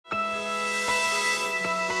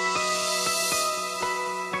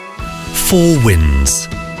4 winds,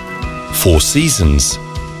 4 seasons,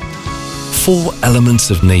 4 elements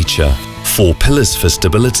of nature, 4 pillars for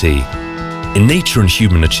stability. In nature and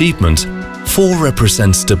human achievement, 4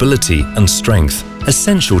 represent stability and strength,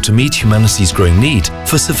 essential to meet humanity's growing need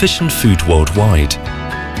for sufficient food worldwide.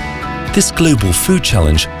 This global food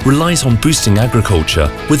challenge relies on boosting agriculture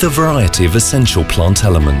with a variety of essential plant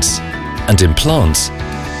elements. And in plants,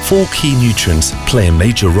 4 key nutrients play a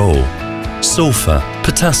major role. Sulphur,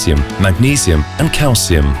 potassium, magnesium and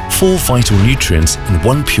calcium, 4 vital nutrients in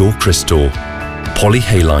one pure crystal.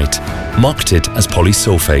 Polyhalite, marketed as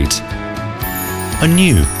Polysulphate. A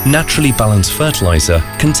new, naturally balanced fertilizer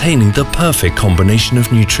containing the perfect combination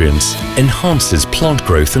of nutrients enhances plant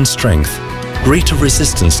growth and strength, greater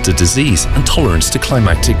resistance to disease and tolerance to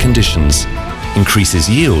climatic conditions, increases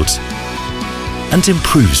yields, and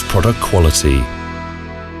improves product quality.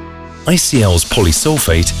 ICL's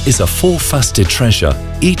Polysulphate is a 4-faceted treasure,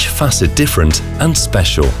 each facet different and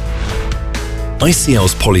special.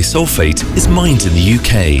 ICL's Polysulphate is mined in the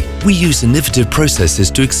UK. We use innovative processes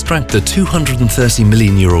to extract the 230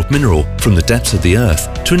 million-year-old mineral from the depths of the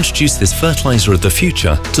earth to introduce this fertilizer of the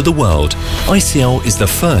future to the world. ICL is the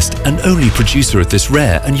first and only producer of this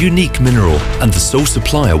rare and unique mineral and the sole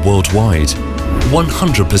supplier worldwide.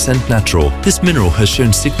 100% natural, this mineral has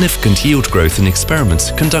shown significant yield growth in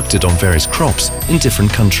experiments conducted on various crops in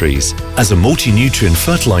different countries. As a multi-nutrient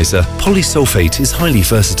fertilizer, Polysulphate is highly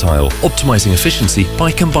versatile, optimizing efficiency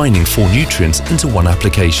by combining 4 nutrients into one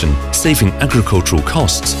application, saving agricultural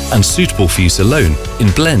costs and suitable for use alone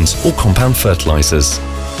in blends or compound fertilizers.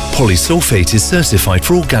 Polysulphate is certified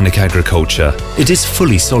for organic agriculture. It is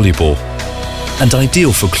fully soluble and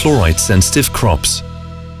ideal for chloride-sensitive crops.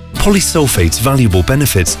 Polysulphate's valuable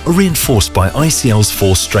benefits are reinforced by ICL's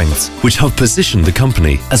 4 strengths, which have positioned the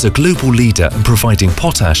company as a global leader in providing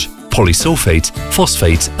potash, polysulphate,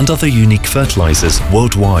 phosphate and other unique fertilizers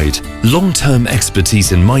worldwide. Long-term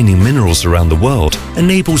expertise in mining minerals around the world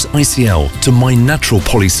enables ICL to mine natural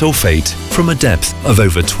polysulphate from a depth of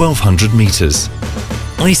over 1,200 meters.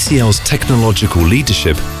 ICL's technological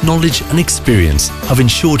leadership, knowledge and experience have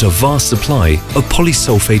ensured a vast supply of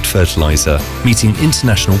polysulphate fertilizer, meeting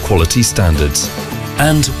international quality standards.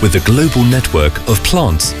 And with a global network of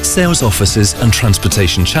plants, sales offices and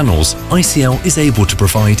transportation channels, ICL is able to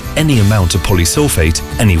provide any amount of polysulphate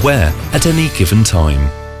anywhere at any given time.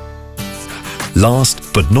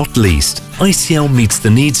 Last but not least, ICL meets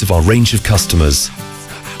the needs of our range of customers.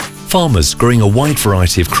 Farmers growing a wide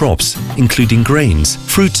variety of crops, including grains,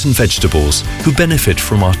 fruits and vegetables, who benefit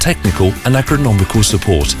from our technical and agronomical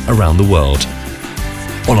support around the world.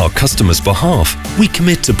 On our customers' behalf, we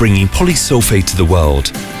commit to bringing polysulphate to the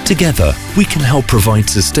world. Together, we can help provide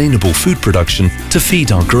sustainable food production to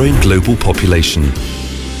feed our growing global population.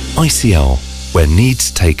 ICL, where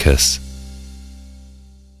needs take us.